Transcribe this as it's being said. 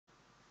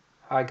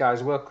Hi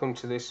guys, welcome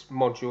to this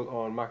module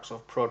on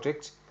Microsoft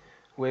Project.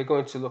 We're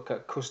going to look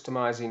at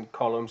customizing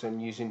columns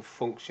and using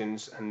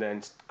functions and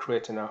then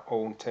creating our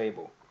own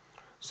table.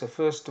 So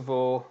first of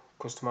all,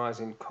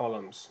 customizing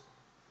columns.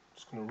 I'm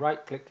just going to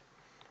right click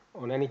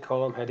on any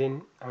column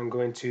heading. I'm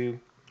going to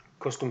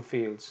custom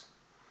fields.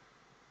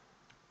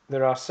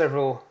 There are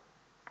several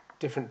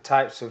different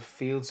types of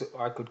fields that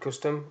I could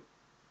custom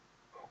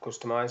or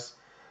customize.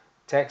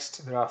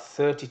 Text, there are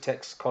 30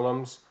 text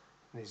columns.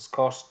 There's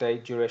cost,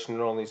 date, duration,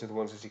 and all these other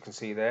ones as you can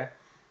see there.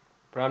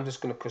 But I'm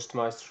just going to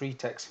customize 3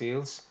 text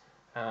fields,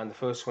 and the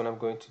first one I'm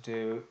going to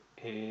do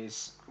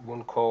is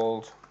one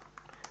called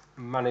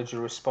manager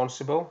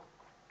responsible.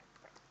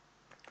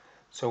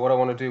 So what I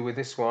want to do with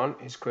this one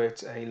is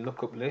create a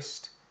lookup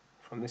list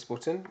from this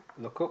button,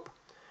 lookup.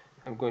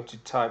 I'm going to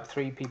type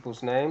 3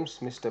 people's names,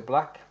 Mr.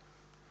 Black,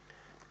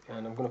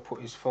 and I'm going to put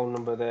his phone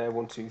number there,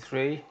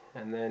 123,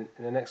 and then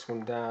in the next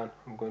one down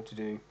I'm going to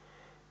do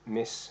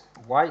Miss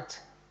White,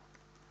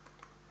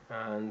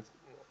 and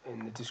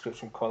in the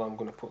description column I'm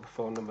going to put the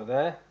phone number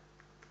there,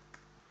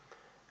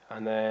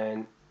 and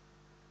then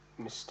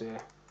Mr.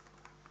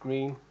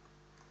 Green,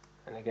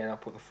 and again I'll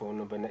put the phone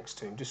number next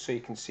to him just so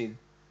you can see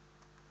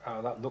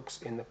how that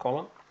looks in the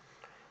column.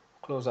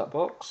 Close that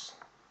box,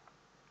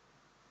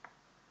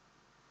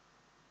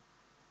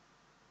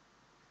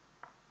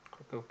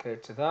 click OK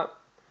to that.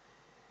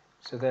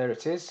 So there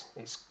it is,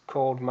 it's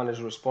called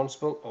manager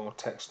responsible or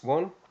text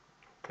 1.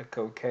 Click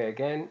OK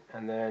again,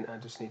 and then I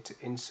just need to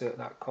insert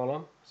that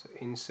column. So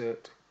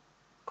insert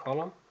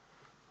column,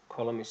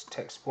 column is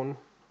text 1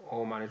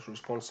 or manager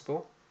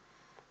responsible,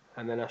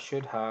 and then I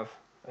should have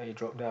a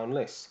drop down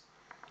list.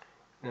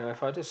 Now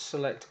if I just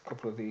select a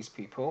couple of these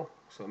people,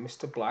 so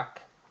Mr.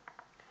 Black,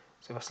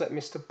 so if I select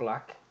Mr.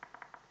 Black,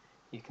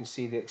 you can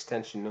see the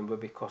extension number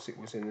because it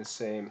was in the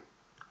same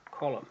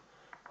column.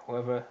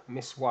 However,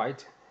 Miss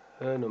White,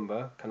 her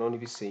number can only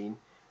be seen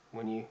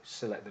when you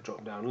select the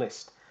drop down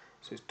list.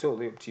 So it's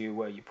totally up to you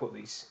where you put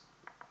these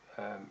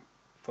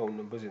phone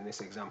numbers in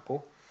this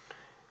example.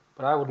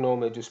 But I would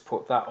normally just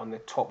put that on the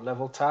top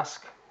level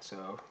task.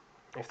 So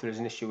if there is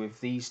an issue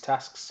with these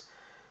tasks,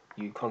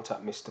 you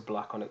contact Mr.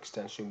 Black on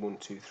extension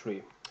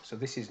 123. So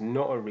this is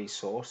not a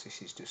resource,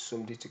 this is just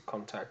somebody to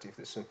contact if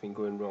there's something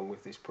going wrong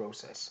with this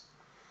process.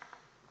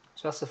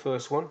 So that's the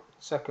first one.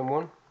 Second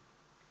one,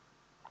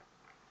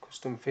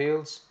 custom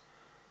fields,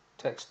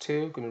 text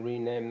 2, going to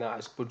rename that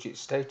as budget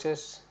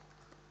status.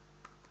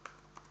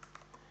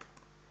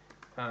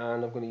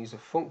 And I'm going to use a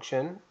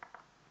function.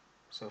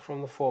 So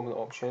from the formula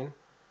option,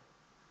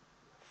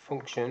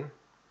 function,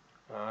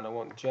 and I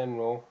want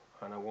general,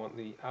 and I want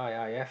the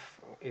IIF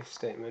or if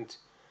statement,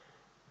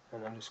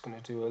 and I'm just going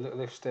to do a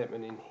little if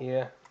statement in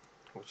here,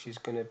 which is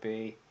going to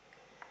be,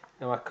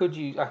 now I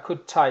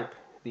could type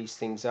these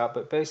things out,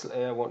 but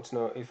basically I want to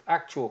know if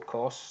actual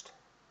cost,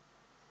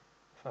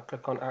 if I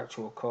click on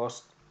actual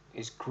cost,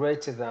 is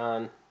greater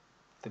than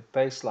the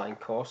baseline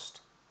cost,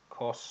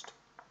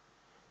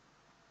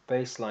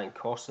 baseline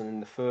cost, and then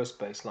the first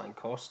baseline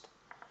cost.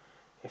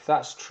 If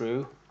that's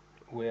true,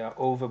 we are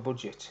over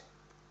budget.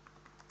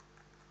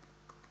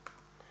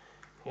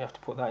 You have to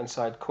put that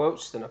inside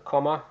quotes, then a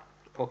comma,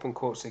 open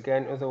quotes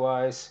again,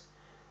 otherwise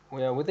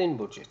we are within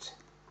budget.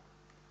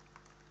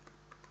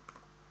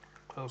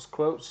 Close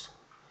quotes,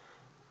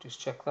 just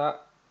check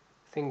that.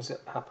 Things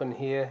that happen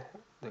here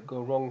that go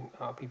wrong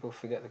are people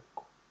forget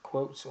the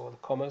quotes or the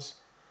commas.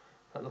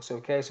 That looks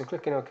okay, so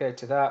clicking OK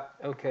to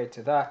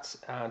that,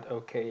 and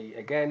OK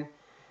again.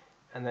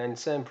 And then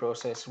same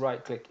process,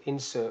 right click,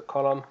 insert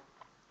column,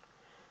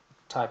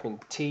 type in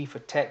T for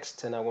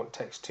text, and I want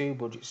text 2,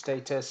 budget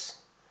status.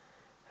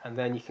 And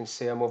then you can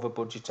see I'm over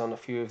budget on a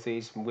few of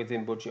these and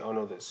within budget on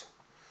others.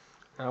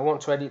 Now I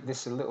want to edit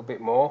this a little bit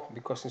more,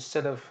 because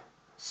instead of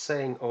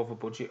saying over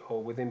budget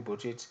or within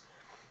budget,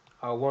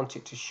 I want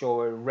it to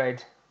show a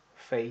red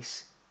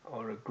face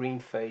or a green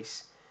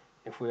face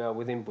if we are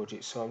within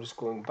budget. So I'm just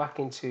going back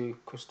into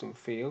custom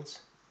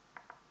fields,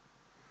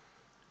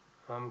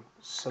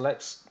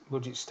 select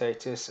budget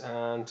status,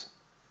 and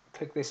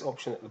click this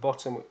option at the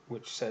bottom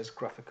which says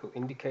Graphical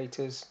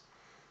Indicators,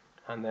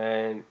 and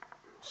then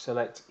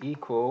select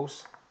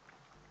equals.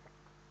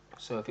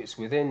 So if it's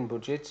within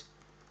budget,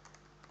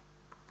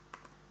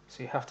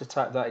 so you have to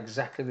type that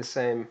exactly the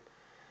same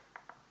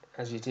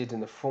as you did in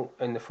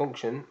the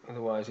function,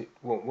 otherwise it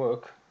won't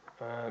work.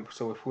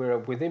 So if we're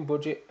within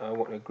budget, I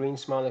want a green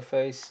smiley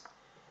face,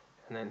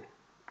 and then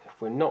if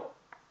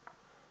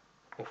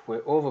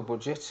we're over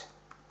budget,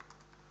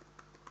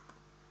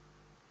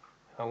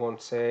 I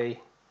want a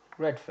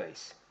red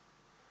face.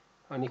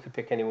 And you could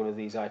pick any one of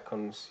these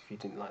icons if you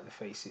didn't like the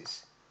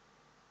faces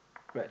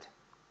red.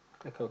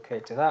 Click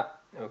OK to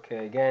that,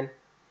 OK again,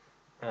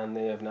 and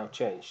they have now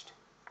changed.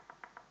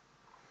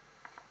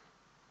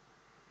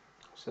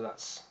 So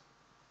that's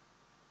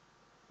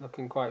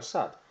looking quite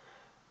sad.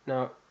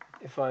 Now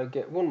if I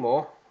get one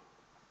more,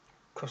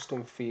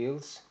 custom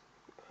fields,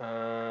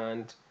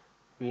 and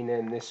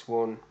rename this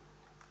one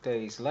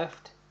days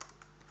left.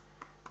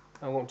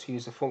 I want to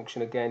use a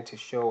function again to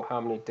show how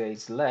many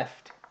days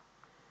left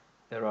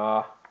there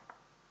are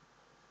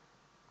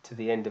to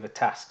the end of a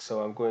task.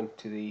 So I'm going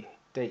to the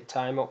date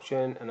time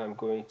option and I'm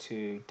going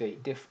to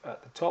DateDiff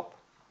at the top.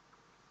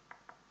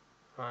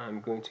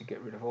 I'm going to get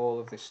rid of all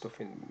of this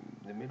stuff in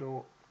the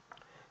middle.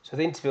 So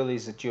the interval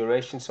is the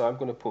duration, so I'm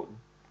going to put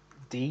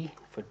D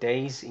for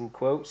days in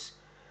quotes.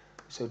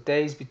 So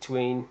days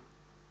between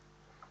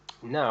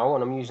now,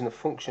 and I'm using a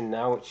function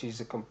now which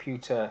is a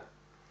computer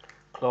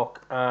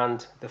clock,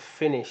 and the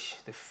finish,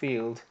 the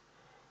field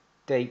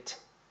date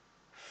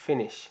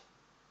finish.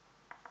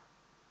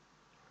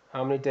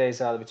 How many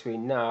days are there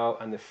between now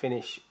and the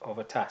finish of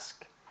a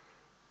task?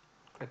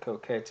 Click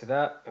OK to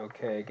that,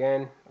 OK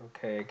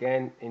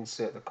again,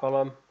 insert the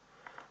column,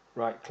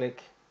 right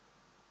click,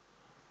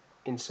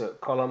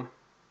 insert column,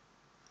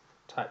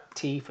 type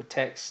T for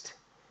text,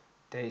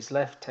 days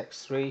left,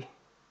 text 3,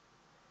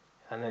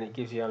 and then it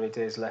gives you how many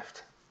days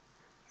left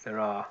there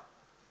are.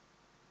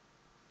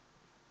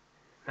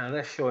 Now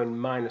they're showing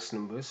minus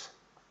numbers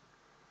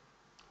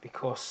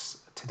because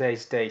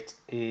today's date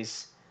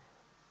is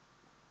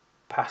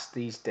past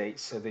these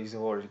dates, so these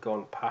have already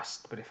gone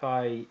past. But if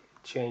I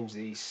change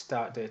the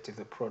start date of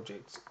the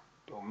project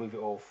or move it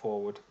all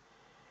forward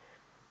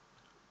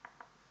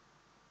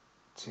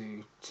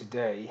to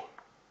today,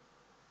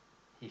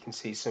 you can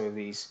see some of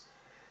these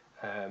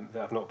that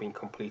have not been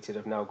completed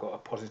have now got a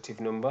positive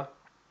number.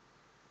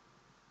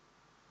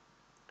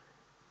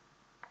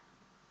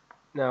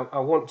 Now I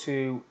want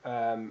to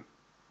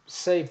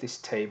save this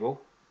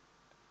table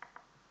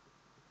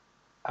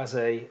as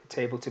a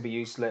table to be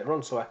used later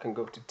on, so I can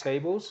go to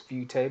tables,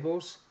 view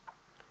tables,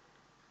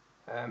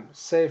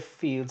 save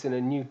fields in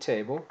a new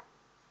table,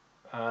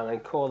 and then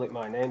call it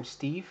my name,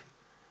 Steve.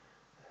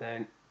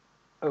 Then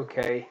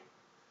OK,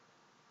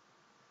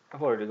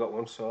 I've already got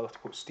one, so I'll have to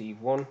put Steve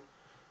 1.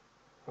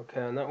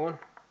 OK on that one.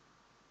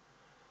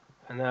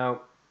 And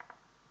now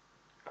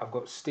I've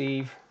got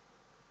Steve,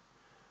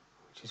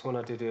 which is one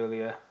I did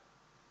earlier,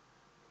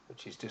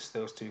 which is just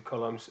those two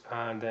columns,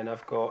 and then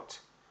I've got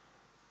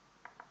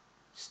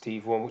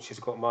Steve 1, which has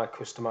got my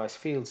customized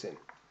fields in.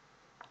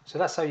 So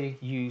that's how you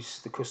use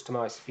the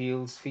customized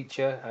fields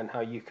feature and how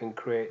you can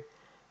create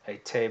a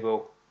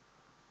table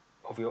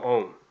of your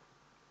own.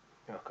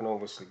 I can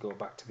obviously go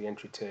back to the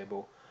entry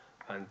table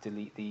and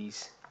delete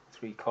these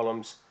 3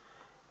 columns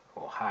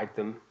or hide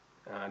them,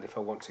 and if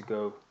I want to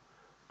go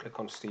click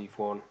on Steve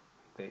 1,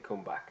 they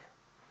come back.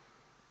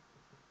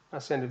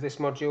 That's the end of this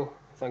module.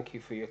 Thank you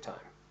for your time.